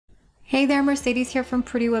Hey there, Mercedes here from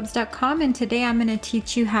PrettyWebz.com, and today I'm going to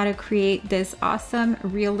teach you how to create this awesome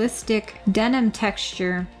realistic denim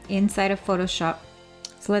texture inside of Photoshop.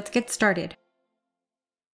 So let's get started.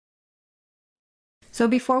 So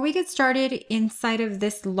before we get started inside of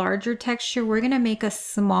this larger texture, we're going to make a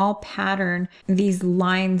small pattern, these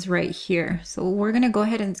lines right here. So we're going to go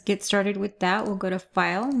ahead and get started with that. We'll go to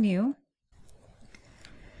File, New.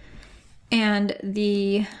 And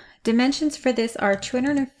the dimensions for this are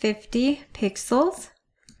 250 pixels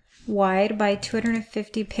wide by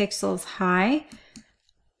 250 pixels high.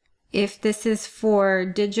 If this is for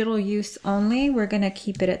digital use only, we're going to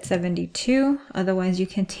keep it at 72. Otherwise, you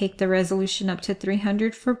can take the resolution up to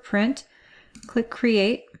 300 for print. Click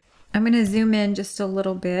Create. I'm going to zoom in just a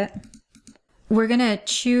little bit. We're going to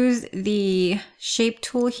choose the shape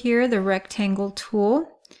tool here, the rectangle tool.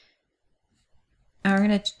 And we're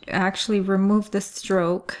going to actually remove the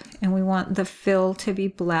stroke, and we want the fill to be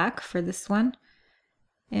black for this one.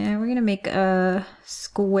 And we're going to make a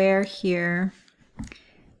square here.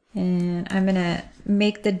 And I'm going to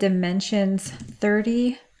make the dimensions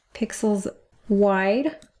 30 pixels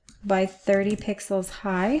wide by 30 pixels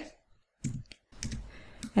high.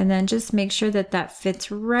 And then just make sure that that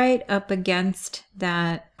fits right up against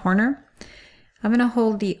that corner. I'm going to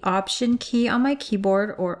hold the Option key on my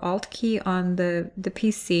keyboard or Alt key on the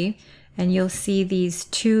PC, and you'll see these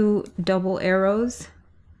two double arrows.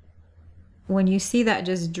 When you see that,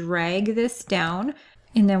 just drag this down,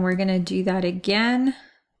 and then we're going to do that again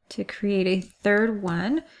to create a third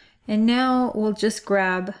one. And now we'll just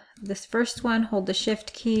grab this first one, hold the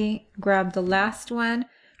Shift key, grab the last one,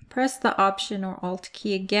 press the Option or Alt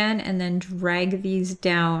key again, and then drag these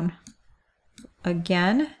down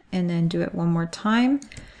again, and then do it one more time.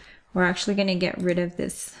 We're actually going to get rid of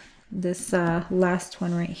this last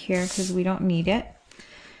one right here because we don't need it.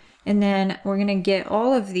 And then we're going to get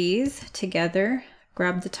all of these together.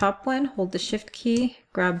 Grab the top one, hold the Shift key,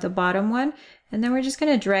 grab the bottom one, and then we're just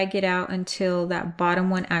going to drag it out until that bottom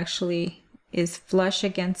one actually is flush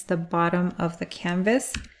against the bottom of the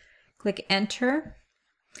canvas. Click Enter,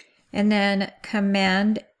 and then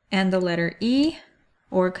Command and the letter E,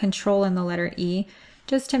 or Control and the letter E,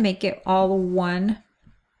 just to make it all one.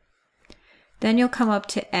 Then you'll come up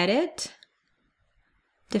to Edit,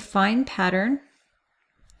 Define Pattern,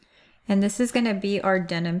 and this is going to be our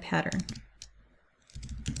denim pattern.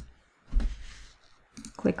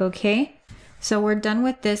 Click OK. So we're done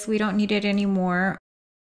with this. We don't need it anymore.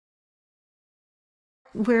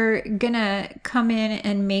 We're going to come in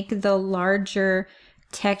and make the larger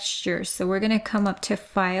texture. So we're going to come up to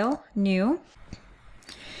File, New.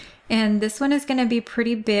 And this one is going to be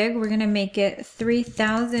pretty big. We're going to make it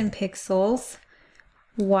 3000 pixels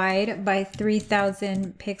wide by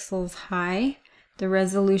 3000 pixels high. The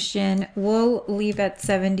resolution we'll leave at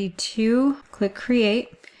 72. Click Create.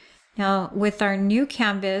 Now with our new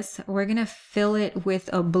canvas, we're going to fill it with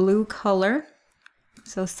a blue color.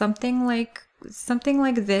 So something like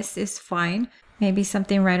this is fine. Maybe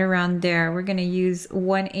something right around there. We're going to use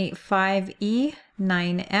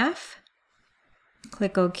 185E9F.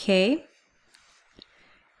 Click OK.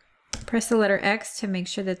 Press the letter X to make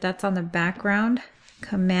sure that that's on the background.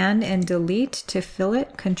 Command and Delete to fill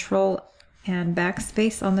it. Control and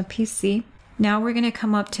Backspace on the PC. Now we're going to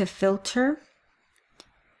come up to Filter,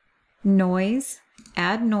 Noise,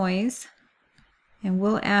 Add Noise, and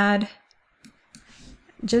we'll add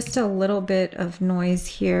just a little bit of noise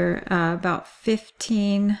here, about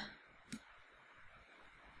 15.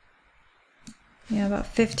 Yeah, about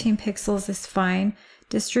 15 pixels is fine.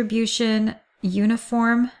 Distribution,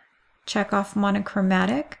 uniform, check off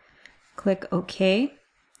monochromatic, click OK.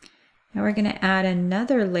 Now we're going to add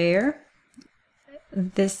another layer.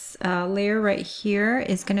 This layer right here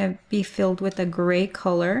is going to be filled with a gray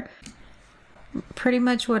color. Pretty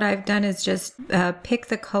much what I've done is just pick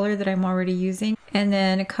the color that I'm already using and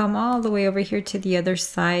then come all the way over here to the other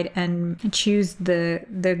side and choose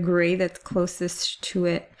the gray that's closest to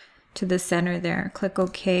it, to the center there. Click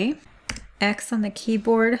OK. X on the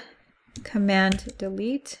keyboard, Command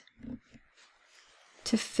Delete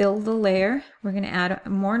to fill the layer. We're going to add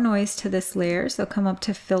more noise to this layer. So come up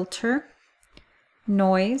to Filter,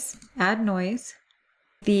 Noise, Add Noise.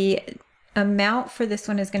 The amount for this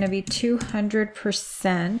one is going to be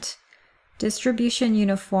 200%. Distribution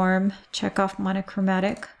uniform, check off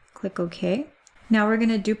monochromatic, click OK. Now we're going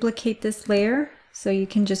to duplicate this layer. So you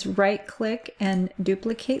can just right click and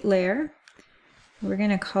duplicate layer. We're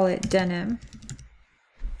going to call it Denim.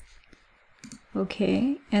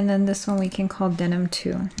 Okay, and then this one we can call Denim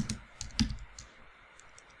 2.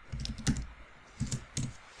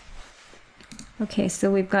 Okay,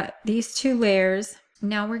 so we've got these two layers.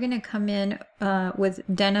 Now we're going to come in with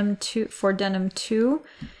Denim 2 for Denim 2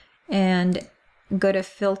 and go to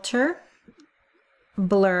Filter,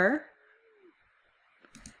 Blur,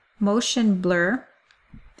 Motion Blur.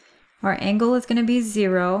 Our angle is going to be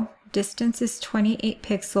 0. Distance is 28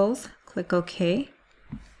 pixels. Click OK.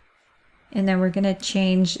 And then we're going to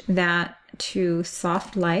change that to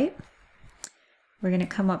Soft Light. We're going to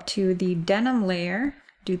come up to the Denim layer,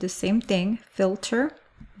 do the same thing, Filter,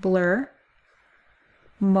 Blur,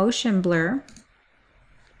 Motion Blur,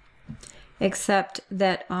 except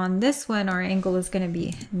that on this one our angle is going to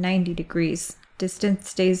be 90 degrees. Distance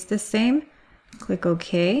stays the same. Click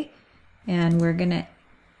OK, and we're going to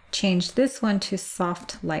change this one to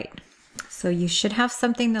Soft Light. So you should have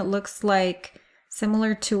something that looks like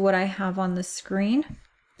similar to what I have on the screen.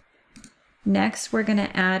 Next, we're going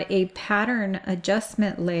to add a pattern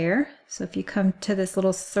adjustment layer. So if you come to this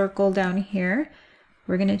little circle down here,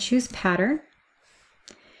 we're going to choose pattern.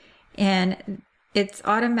 And it's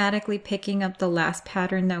automatically picking up the last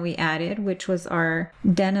pattern that we added, which was our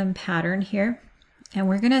denim pattern here. And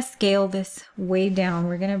we're going to scale this way down.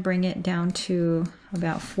 We're going to bring it down to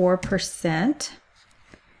about 4%.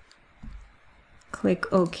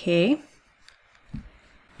 Click OK.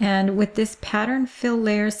 And with this pattern fill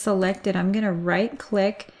layer selected, I'm going to right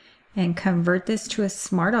click and convert this to a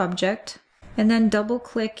smart object, and then double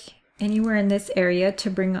click anywhere in this area to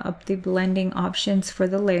bring up the blending options for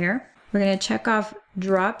the layer. We're going to check off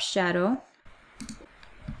drop shadow.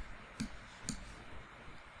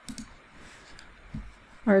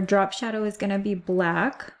 Our drop shadow is going to be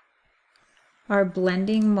black. Our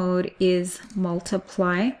blending mode is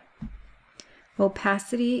multiply.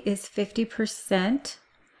 Opacity is 50%.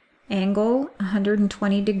 Angle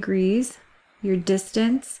 120 degrees. Your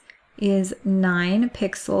distance is 9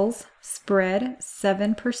 pixels. Spread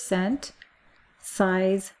 7%.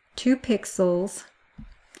 Size 2 pixels.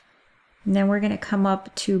 And then we're going to come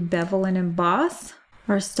up to bevel and emboss.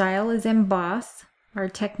 Our style is emboss. Our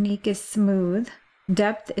technique is smooth.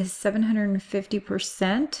 Depth is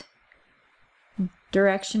 750%.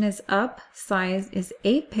 Direction is up. Size is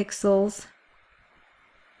 8 pixels.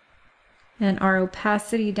 And our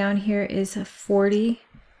opacity down here is 40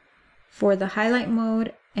 for the highlight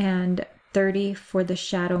mode and 30 for the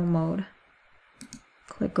shadow mode.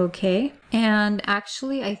 Click OK. And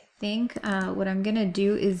actually, I think what I'm going to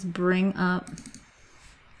do is bring up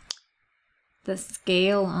the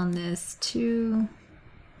scale on this to,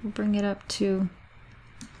 we'll bring it up to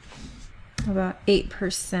about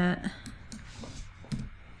 8%.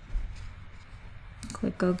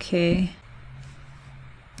 Click OK.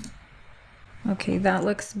 Okay, that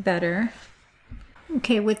looks better.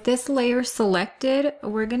 Okay, with this layer selected,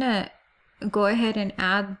 we're gonna go ahead and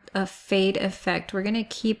add a fade effect. We're gonna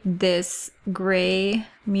keep this gray,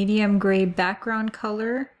 medium gray background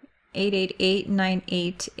color,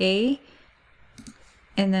 88898A.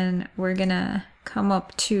 And then we're gonna come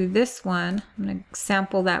up to this one. I'm gonna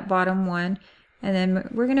sample that bottom one. And then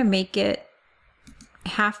we're gonna make it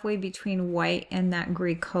halfway between white and that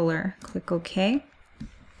gray color. Click OK.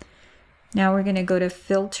 Now we're going to go to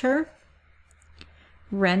Filter,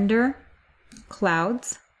 Render,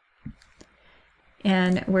 Clouds,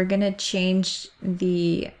 and we're going to change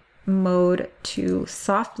the mode to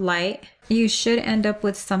Soft Light. You should end up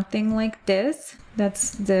with something like this.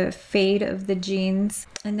 That's the fade of the jeans.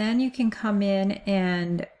 And then you can come in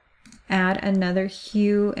and add another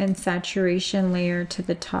hue and saturation layer to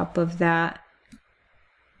the top of that.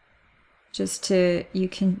 You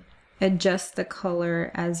can adjust the color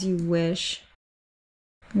as you wish.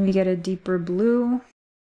 We get a deeper blue.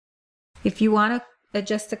 If you want to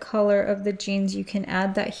adjust the color of the jeans, you can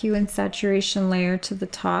add that hue and saturation layer to the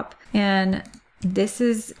top. And this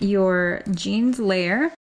is your jeans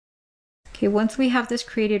layer. Okay, once we have this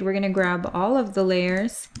created, we're going to grab all of the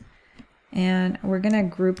layers and we're going to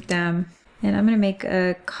group them. And I'm going to make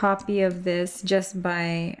a copy of this just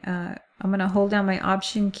by I'm going to hold down my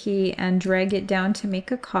Option key and drag it down to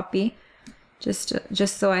make a copy, just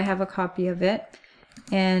so I have a copy of it.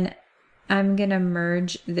 And I'm going to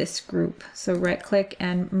merge this group. So right click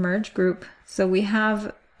and merge group. So we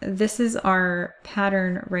have, this is our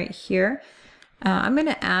pattern right here. I'm going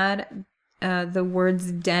to add the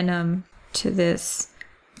words denim to this.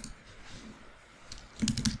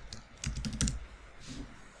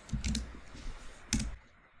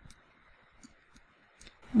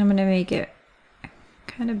 I'm going to make it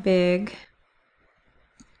kind of big.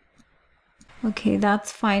 Okay,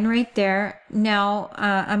 that's fine right there. Now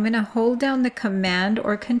I'm going to hold down the Command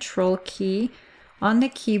or Control key on the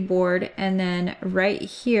keyboard, and then right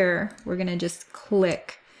here we're going to just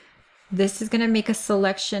click This is going to make a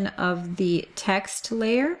selection of the text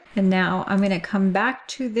layer. And now I'm going to come back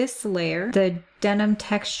to this layer, the denim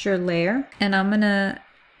texture layer, and I'm going to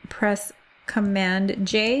press Command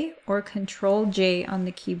J or Control J on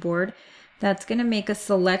the keyboard. That's going to make a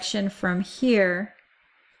selection from here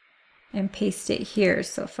and paste it here.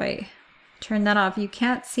 So if I turn that off, you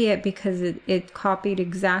can't see it because it copied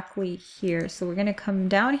exactly here. So we're going to come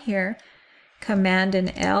down here, Command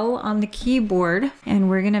and L on the keyboard, and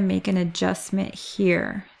we're going to make an adjustment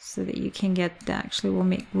here so that you can get that.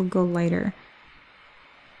 Actually, we'll go lighter.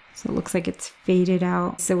 So it looks like it's faded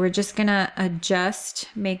out. So we're just going to adjust,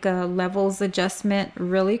 make a levels adjustment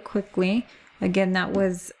really quickly. Again, that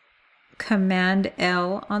was Command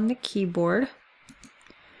L on the keyboard.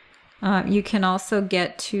 You can also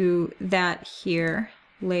get to that here,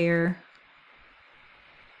 layer,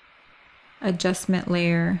 adjustment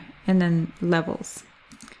layer, and then levels.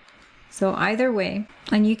 So either way,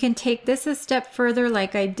 and you can take this a step further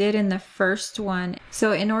like I did in the first one.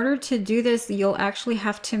 So in order to do this, you'll actually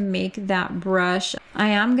have to make that brush. I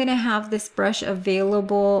am going to have this brush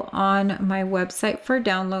available on my website for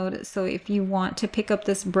download. So if you want to pick up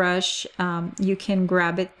this brush, you can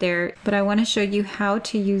grab it there. But I want to show you how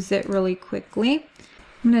to use it really quickly.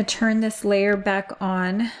 I'm going to turn this layer back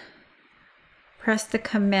on, press the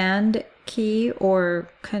Command key or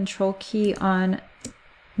Control key on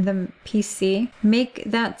the PC, make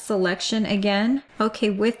that selection again. Okay,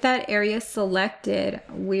 with that area selected,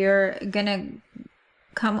 we're gonna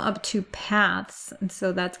come up to paths, and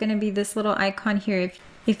so that's gonna be this little icon here.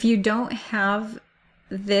 If you don't have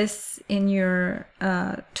this in your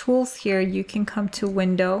tools here, you can come to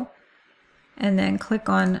Window and then click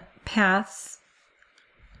on Paths,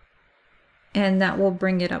 and that will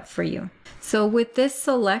bring it up for you. So with this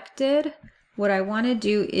selected, what I want to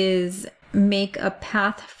do is make a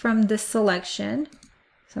path from this selection.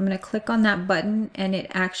 So I'm going to click on that button, and it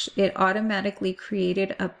automatically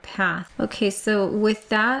created a path. Okay, so with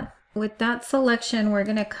that selection, we're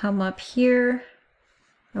going to come up here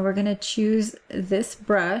and we're going to choose this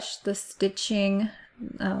brush, the stitching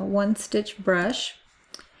one stitch brush,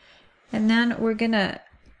 and then we're going to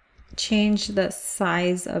change the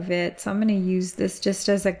size of it. So I'm going to use this just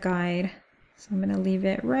as a guide. So I'm going to leave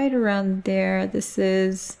it right around there. This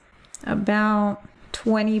is about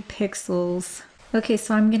 20 pixels. Okay,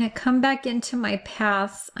 so I'm going to come back into my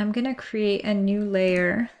paths. I'm going to create a new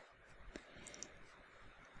layer.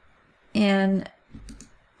 And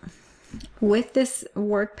with this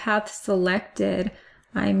work path selected,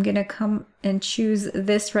 I'm going to come and choose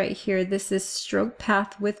this right here. This is stroke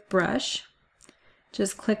path with brush.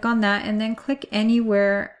 Just click on that and then click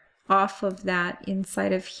anywhere off of that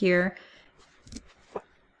inside of here.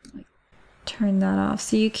 Turn that off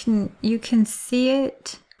so you can see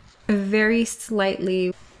it very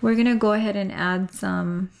slightly. We're gonna go ahead and add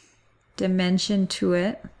some dimension to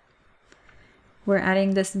it. We're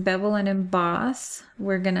adding this bevel and emboss.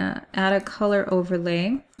 We're gonna add a color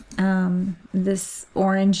overlay, this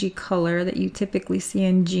orangey color that you typically see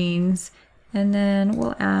in jeans, and then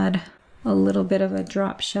we'll add a little bit of a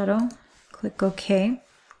drop shadow. Click OK.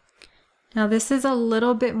 Now this is a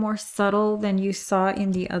little bit more subtle than you saw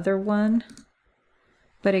in the other one,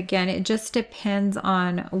 but again, it just depends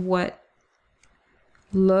on what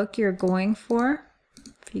look you're going for.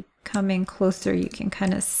 If you come in closer, you can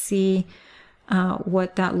kind of see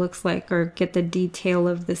what that looks like or get the detail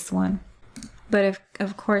of this one. But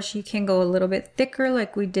of course, you can go a little bit thicker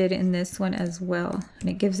like we did in this one as well, and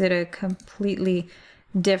it gives it a completely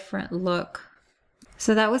different look.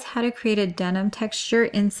 So that was how to create a denim texture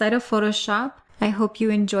inside of Photoshop. I hope you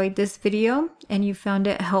enjoyed this video and you found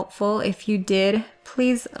it helpful. If you did,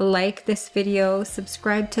 please like this video,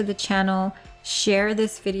 subscribe to the channel, share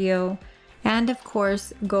this video, and of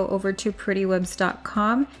course, go over to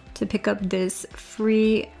PrettyWebz.com to pick up this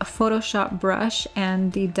free Photoshop brush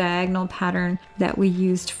and the diagonal pattern that we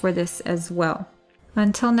used for this as well.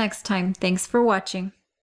 Until next time, thanks for watching.